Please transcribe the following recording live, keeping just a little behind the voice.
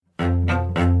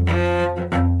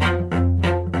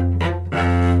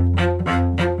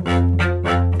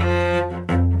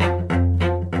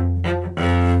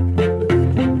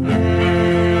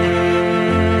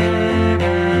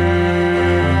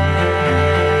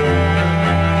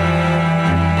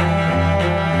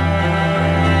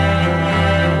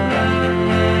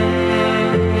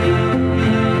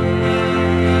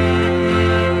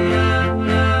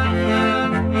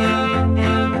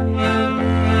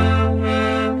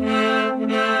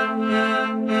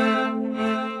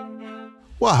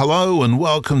Well, hello and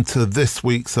welcome to this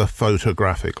week's A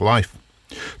Photographic Life.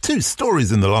 Two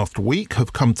stories in the last week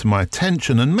have come to my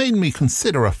attention and made me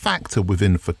consider a factor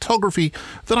within photography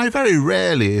that I very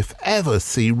rarely, if ever,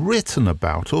 see written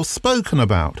about or spoken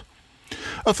about.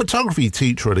 A photography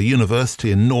teacher at a university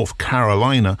in North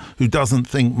Carolina who doesn't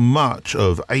think much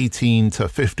of 18 to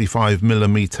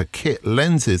 55mm kit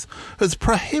lenses has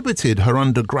prohibited her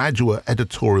undergraduate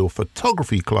editorial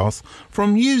photography class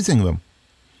from using them.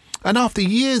 And after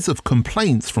years of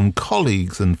complaints from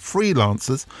colleagues and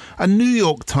freelancers, a New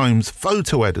York Times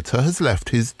photo editor has left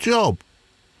his job.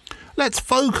 Let's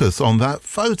focus on that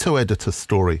photo editor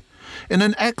story. In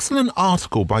an excellent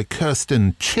article by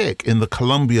Kirsten Chick in the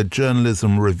Columbia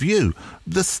Journalism Review,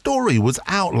 the story was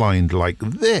outlined like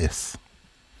this.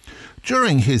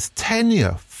 During his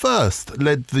tenure, First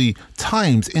led the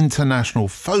Times International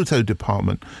Photo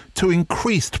Department to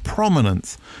increased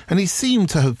prominence, and he seemed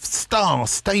to have star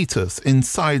status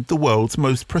inside the world's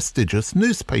most prestigious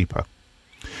newspaper.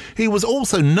 He was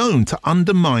also known to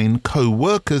undermine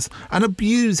co-workers and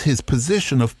abuse his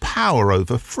position of power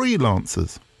over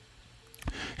freelancers.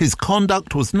 His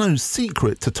conduct was no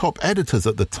secret to top editors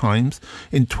at the Times.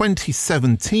 In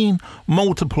 2017,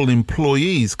 multiple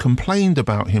employees complained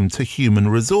about him to Human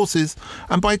Resources,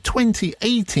 and by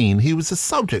 2018 he was the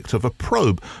subject of a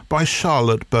probe by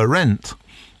Charlotte Berendt,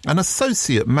 an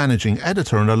associate managing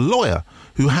editor and a lawyer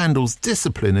who handles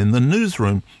discipline in the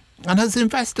newsroom and has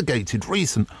investigated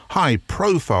recent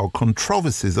high-profile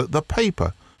controversies at the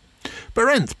paper.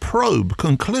 Berendt's probe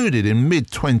concluded in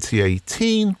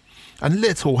mid-2018, and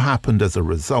little happened as a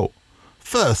result.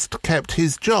 First kept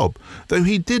his job, though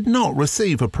he did not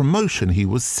receive a promotion he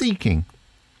was seeking.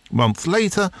 Months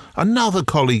later, another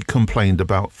colleague complained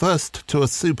about First to a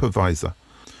supervisor.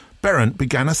 Berendt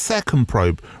began a second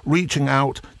probe, reaching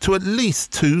out to at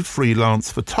least 2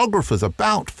 freelance photographers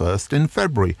about First in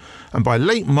February, and by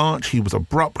late March he was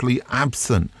abruptly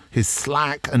absent, his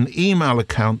Slack and email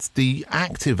accounts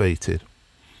deactivated.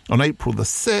 On April the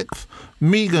 6th,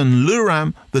 Megan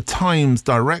Luram, the Times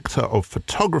Director of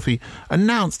Photography,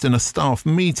 announced in a staff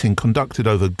meeting conducted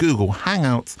over Google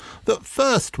Hangouts that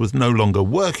First was no longer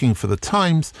working for the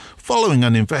Times following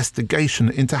an investigation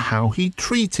into how he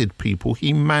treated people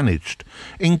he managed,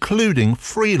 including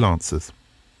freelancers.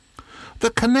 The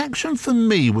connection for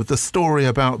me with the story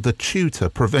about the tutor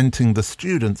preventing the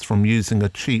students from using a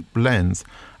cheap lens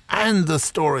and the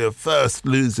story of First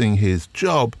losing his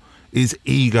job is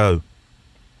ego.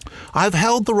 I've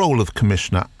held the role of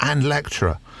commissioner and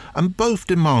lecturer, and both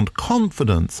demand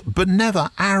confidence but never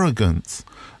arrogance.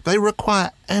 They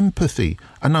require empathy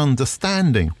and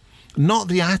understanding, not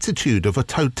the attitude of a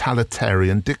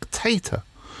totalitarian dictator.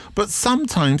 But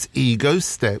sometimes ego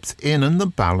steps in and the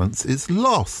balance is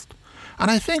lost.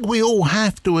 And I think we all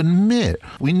have to admit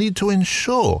we need to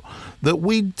ensure that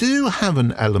we do have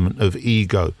an element of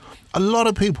ego. A lot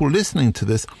of people listening to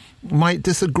this might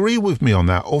disagree with me on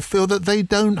that or feel that they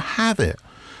don't have it.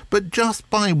 But just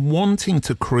by wanting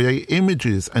to create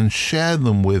images and share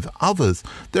them with others,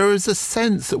 there is a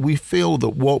sense that we feel that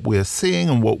what we're seeing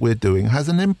and what we're doing has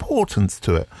an importance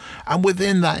to it. And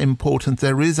within that importance,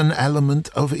 there is an element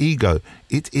of ego.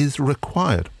 It is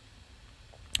required.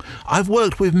 I've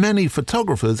worked with many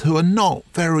photographers who are not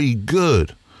very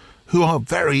good, who are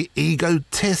very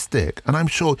egotistic, and I'm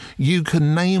sure you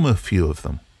can name a few of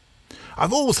them.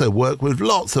 I've also worked with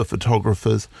lots of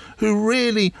photographers who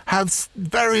really have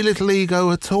very little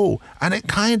ego at all, and it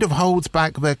kind of holds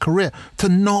back their career to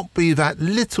not be that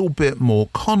little bit more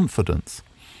confident,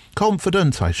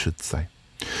 I should say.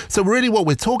 So really what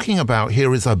we're talking about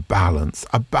here is a balance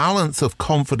of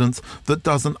confidence that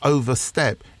doesn't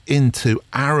overstep into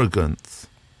arrogance.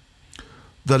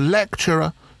 The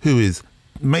lecturer who is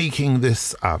making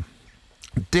this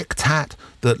diktat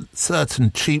that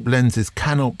certain cheap lenses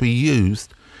cannot be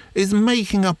used is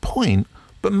making a point,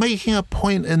 but making a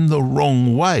point in the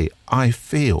wrong way, I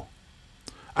feel.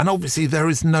 And obviously there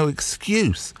is no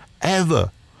excuse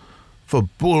ever for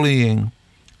bullying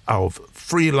of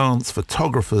freelance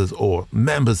photographers or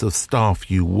members of staff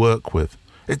you work with.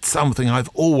 It's something I've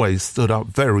always stood up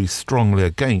very strongly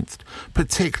against,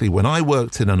 particularly when I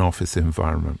worked in an office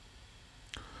environment.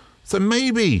 So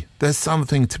maybe there's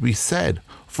something to be said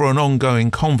for an ongoing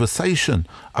conversation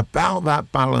about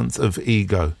that balance of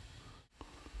ego.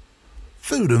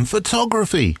 Food and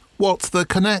photography. What's the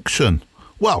connection?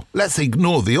 Well, let's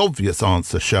ignore the obvious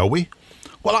answer, shall we?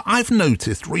 Well, I've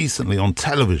noticed recently on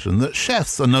television that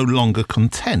chefs are no longer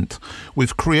content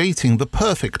with creating the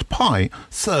perfect pie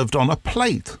served on a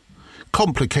plate.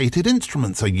 Complicated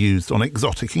instruments are used on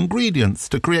exotic ingredients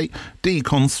to create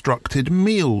deconstructed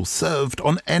meals served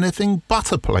on anything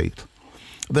but a plate.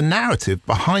 the narrative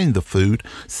behind the food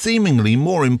seemingly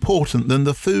more important than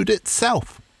the food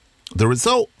itself. The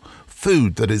result?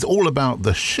 Food that is all about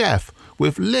the chef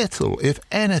with little, if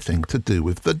anything, to do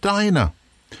with the diner.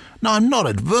 Now, I'm not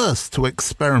adverse to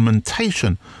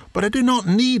experimentation, but I do not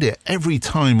need it every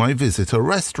time I visit a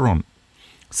restaurant.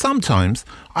 Sometimes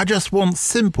I just want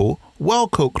simple,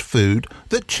 well-cooked food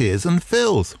that cheers and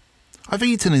fills. I've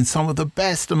eaten in some of the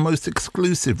best and most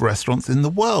exclusive restaurants in the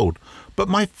world, but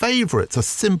my favourites are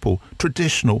simple,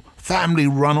 traditional,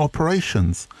 family-run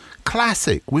operations.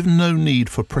 Classic, with no need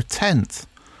for pretense.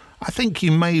 I think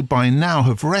you may by now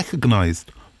have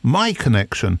recognised my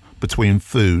connection between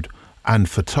food and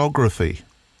photography.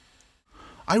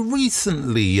 I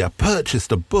recently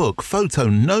purchased a book, Photo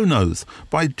No-Nos,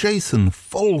 by Jason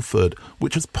Fulford,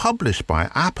 which was published by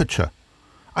Aperture.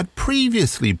 I'd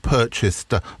previously purchased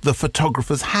The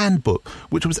Photographer's Handbook,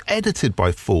 which was edited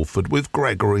by Fulford with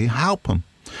Gregory Halpern.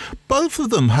 Both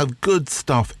of them have good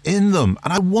stuff in them,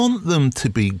 and I want them to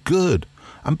be good.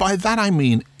 And by that I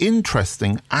mean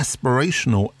interesting,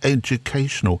 aspirational,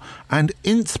 educational, and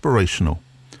inspirational.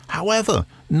 However,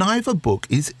 neither book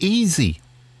is easy.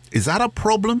 Is that a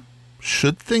problem?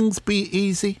 Should things be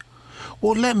easy?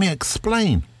 Well, let me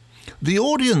explain. The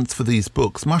audience for these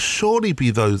books must surely be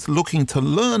those looking to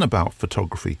learn about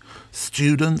photography,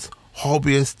 students,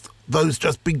 hobbyists, those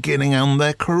just beginning on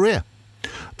their career.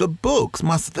 The books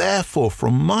must therefore,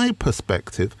 from my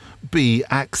perspective, be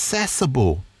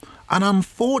accessible. And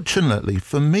unfortunately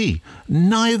for me,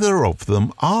 neither of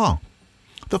them are.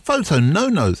 The Photo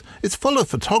No-Nos is full of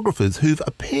photographers who've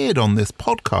appeared on this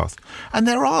podcast, and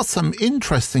there are some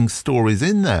interesting stories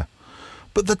in there.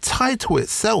 But the title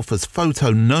itself as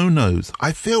Photo No-Nos,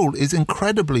 I feel, is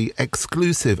incredibly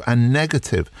exclusive and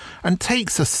negative, and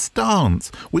takes a stance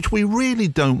which we really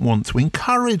don't want to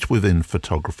encourage within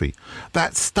photography.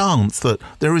 That stance that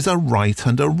there is a right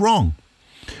and a wrong.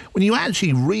 When you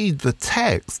actually read the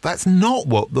text, that's not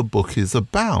what the book is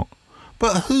about.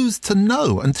 But who's to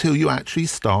know until you actually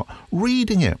start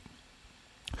reading it?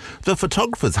 The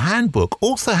Photographer's Handbook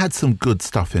also had some good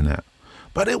stuff in it,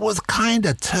 but it was kind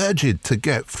of turgid to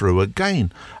get through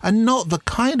again, and not the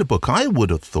kind of book I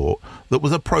would have thought that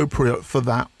was appropriate for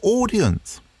that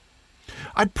audience.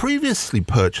 I'd previously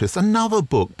purchased another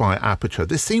book by Aperture.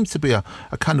 This seems to be a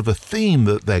kind of a theme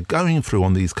that they're going through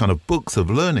on these kind of books of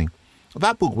learning.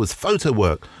 That book was Photo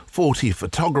Work, 40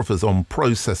 Photographers on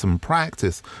Process and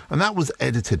Practice, and that was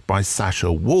edited by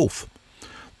Sasha Wolf.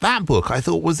 That book I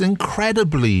thought was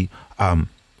incredibly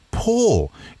poor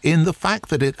in the fact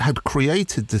that it had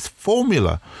created this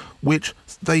formula which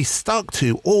they stuck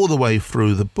to all the way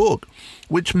through the book,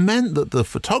 which meant that the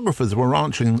photographers were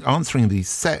answering these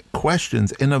set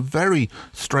questions in a very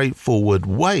straightforward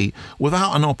way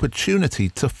without an opportunity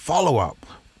to follow up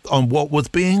on what was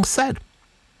being said.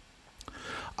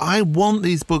 I want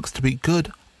these books to be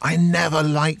good. I never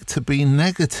like to be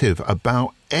negative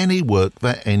about any work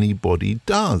that anybody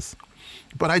does.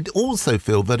 But I also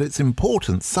feel that it's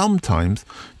important sometimes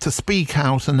to speak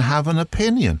out and have an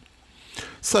opinion.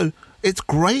 So it's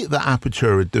great that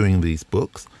Aperture are doing these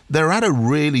books. They're at a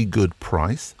really good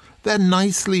price. They're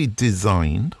nicely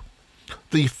designed.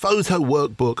 The photo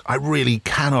workbook I really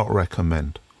cannot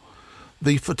recommend.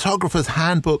 The Photographer's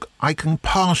Handbook I can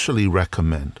partially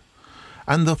recommend.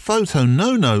 And the Photo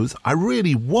No-Nos I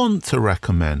really want to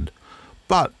recommend,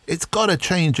 but it's got to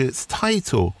change its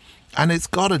title, and it's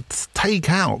got to take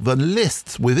out the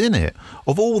lists within it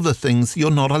of all the things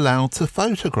you're not allowed to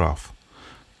photograph.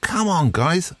 Come on,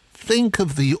 guys, think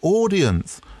of the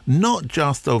audience, not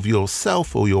just of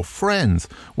yourself or your friends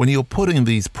when you're putting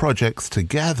these projects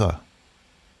together.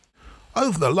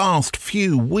 Over the last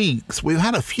few weeks, we've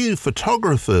had a few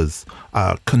photographers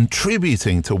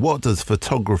contributing to What Does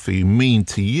Photography Mean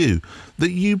to You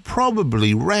that you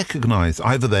probably recognise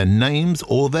either their names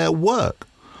or their work.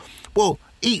 Well,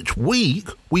 each week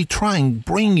we try and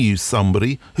bring you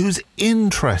somebody who's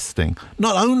interesting,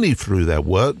 not only through their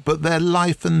work, but their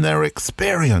life and their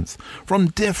experience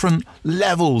from different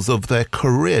levels of their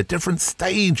career, different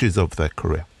stages of their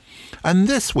career. And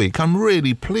this week, I'm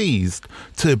really pleased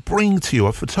to bring to you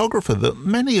a photographer that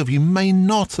many of you may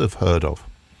not have heard of.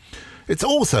 It's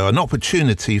also an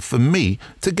opportunity for me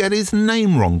to get his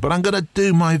name wrong, but I'm going to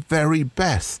do my very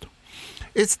best.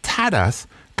 It's Tadas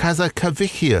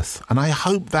Kazakevičius, and I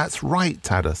hope that's right,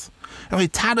 Tadas. Anyway,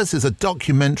 Tadas is a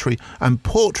documentary and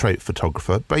portrait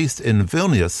photographer based in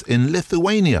Vilnius in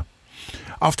Lithuania.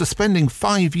 After spending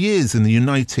 5 years in the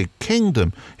United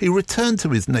Kingdom, he returned to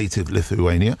his native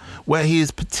Lithuania, where he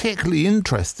is particularly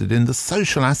interested in the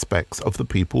social aspects of the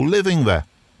people living there.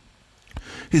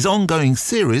 His ongoing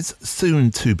series, Soon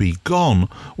to Be Gone,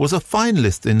 was a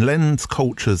finalist in Lens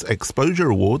Culture's Exposure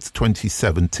Awards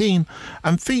 2017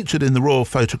 and featured in the Royal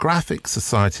Photographic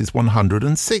Society's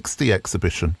 160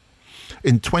 exhibition.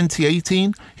 In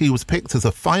 2018, he was picked as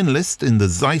a finalist in the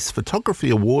Zeiss Photography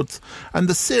Awards, and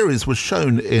the series was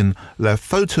shown in Le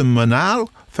Photomonal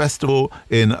Festival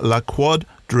in La Quad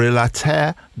de la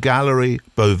Terre Gallery,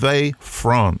 Beauvais,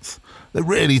 France. They're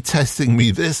really testing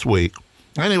me this week.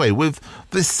 Anyway, with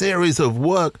this series of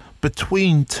work,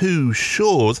 Between Two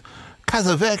Shores,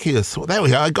 Kazakevičius, there we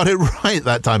go, I got it right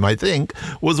that time, I think,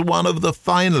 was one of the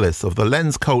finalists of the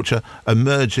Lens Culture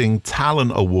Emerging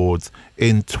Talent Awards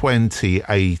in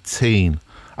 2018.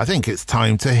 I think it's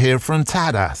time to hear from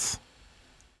Tadas.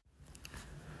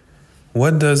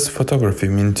 What does photography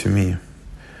mean to me?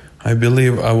 I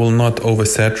believe I will not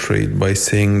oversaturate by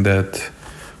saying that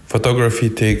photography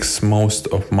takes most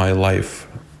of my life.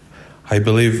 I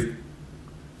believe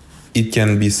it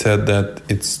can be said that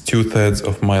it's 2/3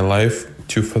 of my life,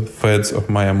 2/3 of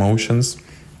my emotions,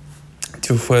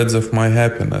 2/3 of my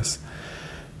happiness.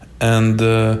 And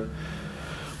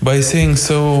by saying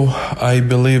so, I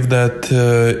believe that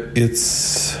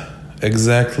it's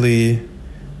exactly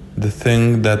the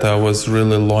thing that I was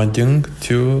really longing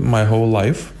to my whole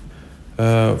life.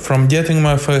 From getting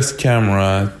my first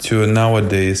camera to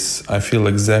nowadays, I feel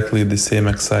exactly the same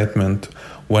excitement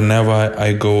whenever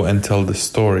I go and tell the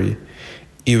story.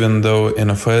 Even though in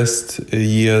the first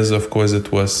years, of course, it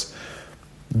was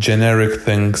generic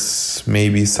things,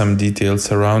 maybe some details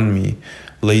around me.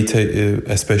 Later,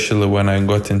 especially when I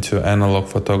got into analog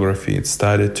photography, it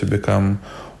started to become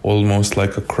almost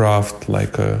like a craft,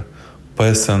 like a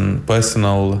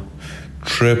personal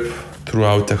trip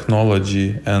throughout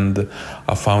technology, and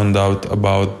I found out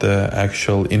about the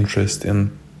actual interest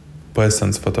in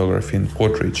person's photography, in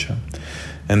portraiture.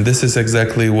 And this is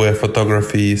exactly where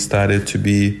photography started to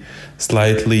be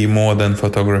slightly more than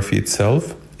photography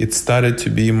itself. It started to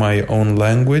be my own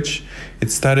language.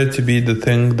 It started to be the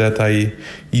thing that I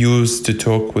use to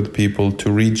talk with people,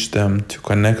 to reach them, to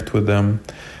connect with them,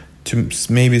 to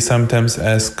maybe sometimes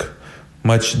ask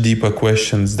much deeper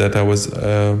questions that I was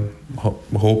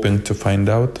hoping to find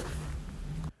out.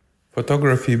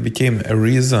 Photography became a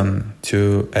reason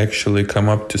to actually come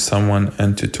up to someone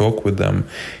and to talk with them,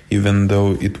 even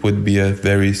though it would be a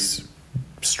very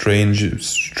strange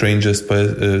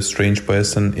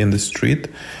person in the street.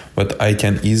 But I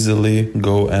can easily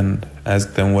go and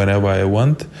ask them whatever I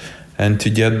want, and to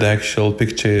get the actual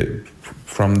picture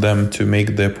from them to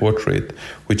make their portrait,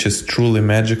 which is truly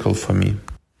magical for me.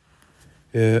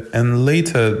 And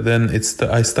later, then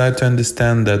I started to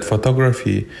understand that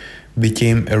photography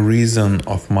became a reason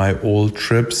of my all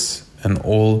trips and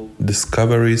all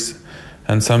discoveries,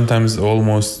 and sometimes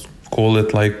almost call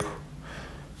it like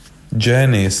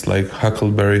journeys, like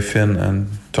Huckleberry Finn and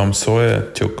Tom Sawyer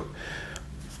took.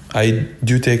 I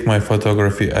do take my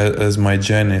photography as my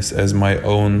journeys, as my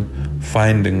own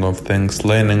finding of things,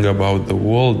 learning about the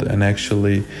world, and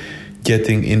actually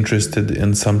getting interested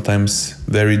in sometimes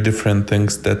very different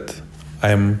things that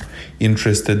I'm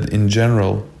interested in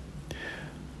general.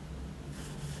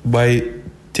 By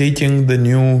taking the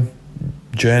new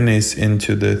journeys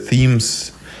into the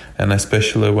themes, and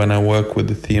especially when I work with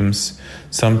the themes,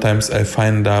 sometimes I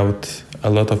find out a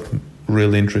lot of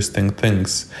really interesting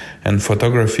things, and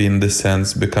photography in this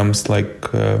sense becomes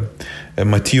like a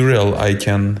material I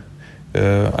can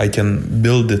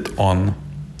build it on.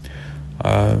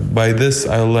 By this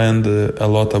I learned a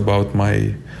lot about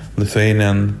my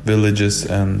Lithuanian villages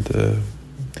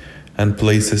and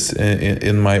places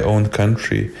in my own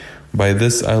country. By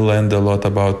this I learned a lot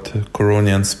about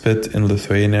Koronian Spit in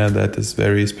Lithuania, that is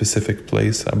very specific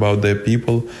place, about their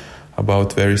people,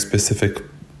 about very specific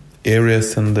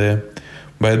areas in there.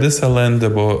 By this I learned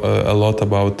about a lot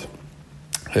about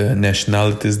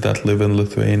nationalities that live in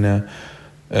Lithuania,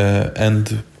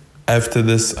 and after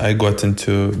this I got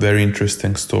into very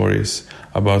interesting stories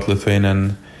about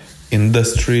Lithuanian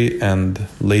industry, and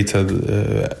later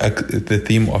the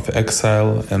theme of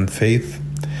exile and faith.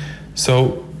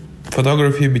 So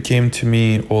photography became to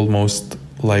me almost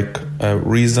like a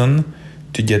reason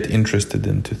to get interested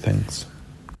into things.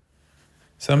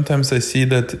 Sometimes I see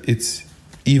that it's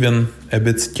even a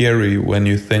bit scary when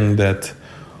you think that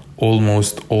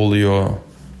almost all your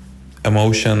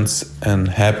emotions and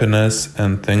happiness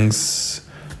and things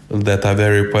that are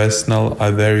very personal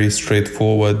are very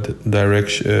straightforward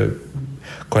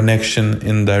connection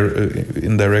in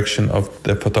direction of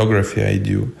the photography I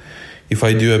do. If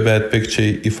I do a bad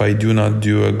picture, if I do not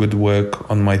do a good work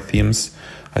on my themes,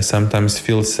 I sometimes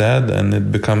feel sad, and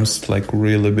it becomes like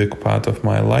really big part of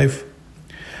my life.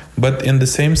 But in the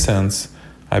same sense,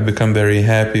 I become very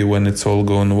happy when it's all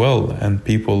going well and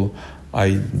people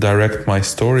I direct my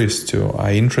stories to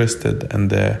are interested and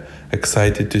they're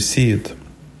excited to see it.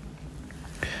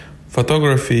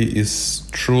 Photography is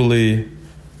truly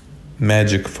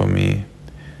magic for me,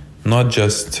 not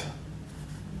just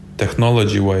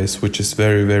technology-wise, which is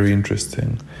very, very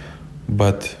interesting,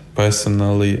 but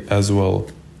personally as well.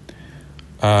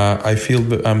 I'm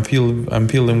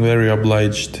feeling very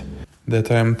obliged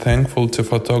that I'm thankful to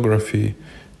photography,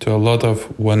 to a lot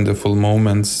of wonderful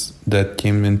moments that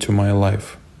came into my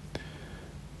life.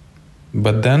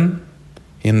 But then,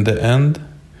 in the end,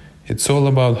 it's all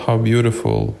about how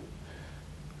beautiful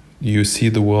you see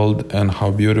the world and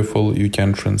how beautiful you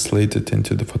can translate it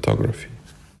into the photography.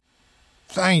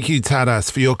 Thank you, Tadas,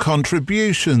 for your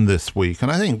contribution this week.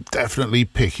 And I think definitely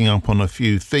picking up on a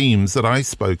few themes that I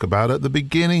spoke about at the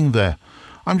beginning there.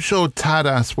 I'm sure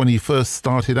Tadas, when he first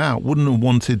started out, wouldn't have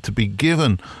wanted to be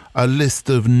given a list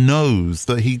of no's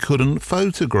that he couldn't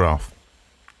photograph.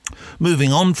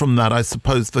 Moving on from that, I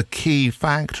suppose the key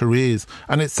factor is,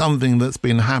 and it's something that's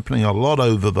been happening a lot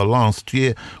over the last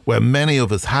year, where many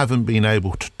of us haven't been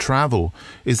able to travel,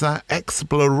 is that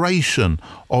exploration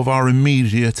of our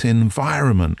immediate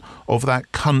environment, of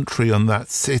that country and that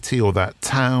city or that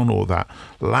town or that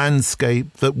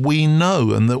landscape that we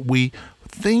know and that we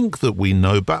think that we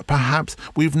know, but perhaps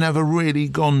we've never really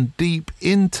gone deep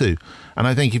into. And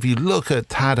I think if you look at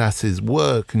Tadas's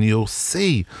work, and you'll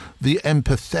see the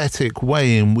empathetic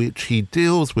way in which he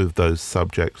deals with those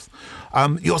subjects,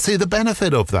 you'll see the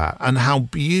benefit of that and how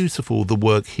beautiful the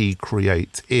work he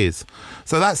creates is.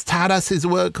 So that's Tadas's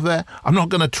work there. I'm not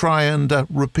going to try and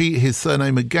repeat his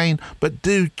surname again, but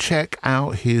do check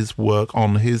out his work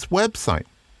on his website.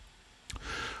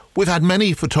 We've had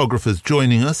many photographers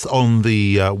joining us on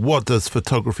the What Does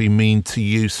Photography Mean to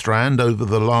You strand over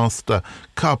the last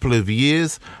couple of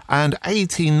years, and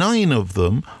 89 of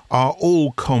them are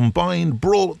all combined,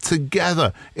 brought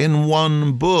together in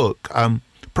one book.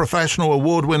 Professional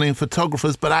award-winning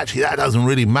photographers, but actually that doesn't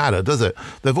really matter, does it?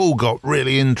 They've all got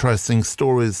really interesting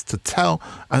stories to tell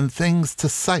and things to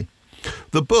say.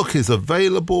 The book is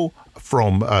available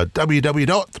from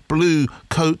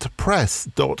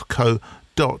www.bluecoatpress.co.uk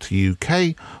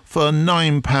for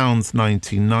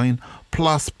 £9.99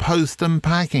 plus post and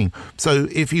packing. So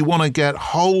if you want to get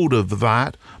hold of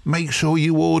that, make sure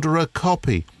you order a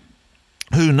copy.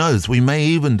 Who knows, we may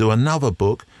even do another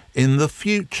book in the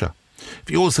future.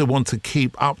 If you also want to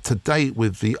keep up to date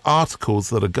with the articles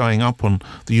that are going up on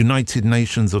the United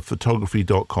Nations of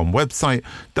Photography.com website,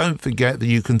 don't forget that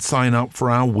you can sign up for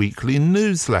our weekly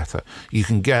newsletter. You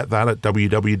can get that at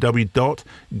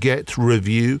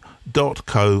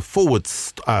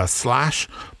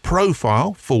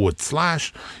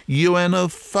www.getreview.co/profile/UN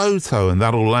of photo, and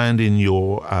that'll land in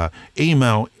your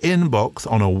email inbox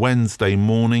on a Wednesday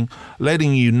morning,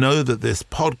 letting you know that this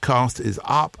podcast is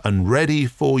up and ready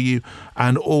for you,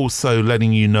 and also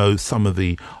letting you know some of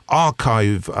the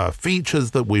archive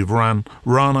features that we've run,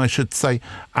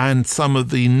 and some of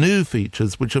the new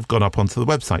features which have gone up onto the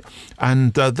website.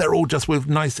 And they're all just with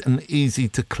nice and easy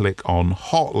to click on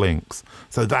hot links.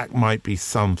 So that might be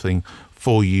something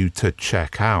for you to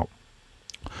check out.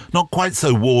 Not quite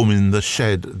so warm in the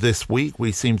shed this week.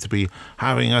 We seem to be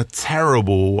having a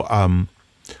terrible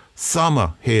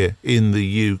summer here in the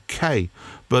UK,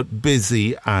 but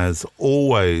busy as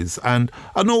always, and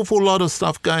an awful lot of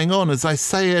stuff going on. As I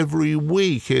say every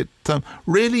week, it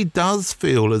really does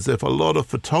feel as if a lot of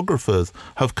photographers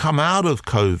have come out of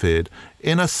COVID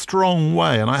in a strong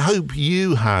way, and I hope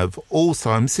you have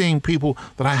also. I'm seeing people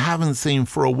that I haven't seen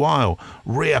for a while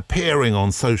reappearing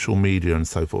on social media and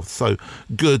so forth, so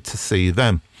good to see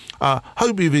them.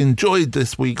 Hope you've enjoyed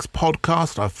this week's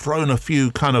podcast. I've thrown a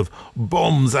few kind of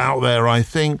bombs out there, I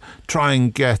think, try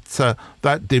and get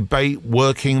that debate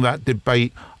working, that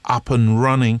debate up and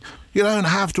running. You don't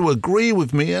have to agree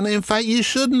with me, and in fact, you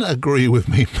shouldn't agree with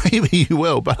me. Maybe you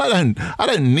will, but I don't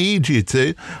need you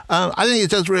to. I think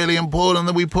it's just really important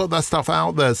that we put that stuff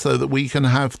out there so that we can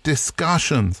have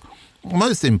discussions. The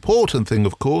most important thing,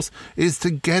 of course, is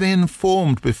to get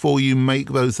informed before you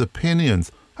make those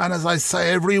opinions. And as I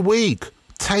say every week,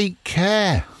 take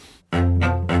care.